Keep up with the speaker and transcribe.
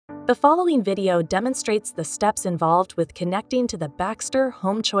The following video demonstrates the steps involved with connecting to the Baxter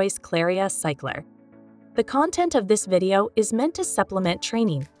Homechoice Claria cycler. The content of this video is meant to supplement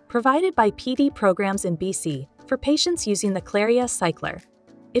training provided by PD programs in BC for patients using the Claria cycler.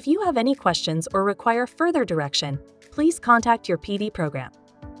 If you have any questions or require further direction, please contact your PD program.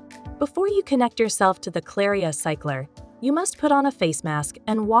 Before you connect yourself to the Claria cycler, you must put on a face mask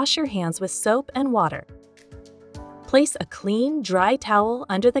and wash your hands with soap and water. Place a clean, dry towel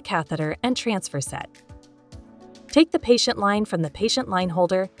under the catheter and transfer set. Take the patient line from the patient line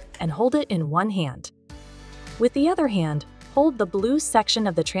holder and hold it in one hand. With the other hand, hold the blue section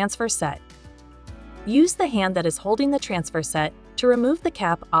of the transfer set. Use the hand that is holding the transfer set to remove the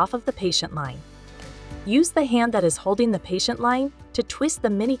cap off of the patient line. Use the hand that is holding the patient line to twist the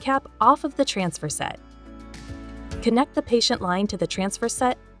mini cap off of the transfer set. Connect the patient line to the transfer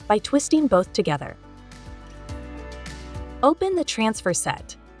set by twisting both together. Open the transfer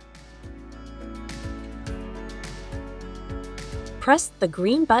set. Press the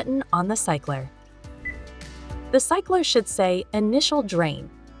green button on the cycler. The cycler should say Initial Drain.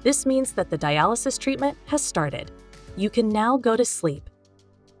 This means that the dialysis treatment has started. You can now go to sleep.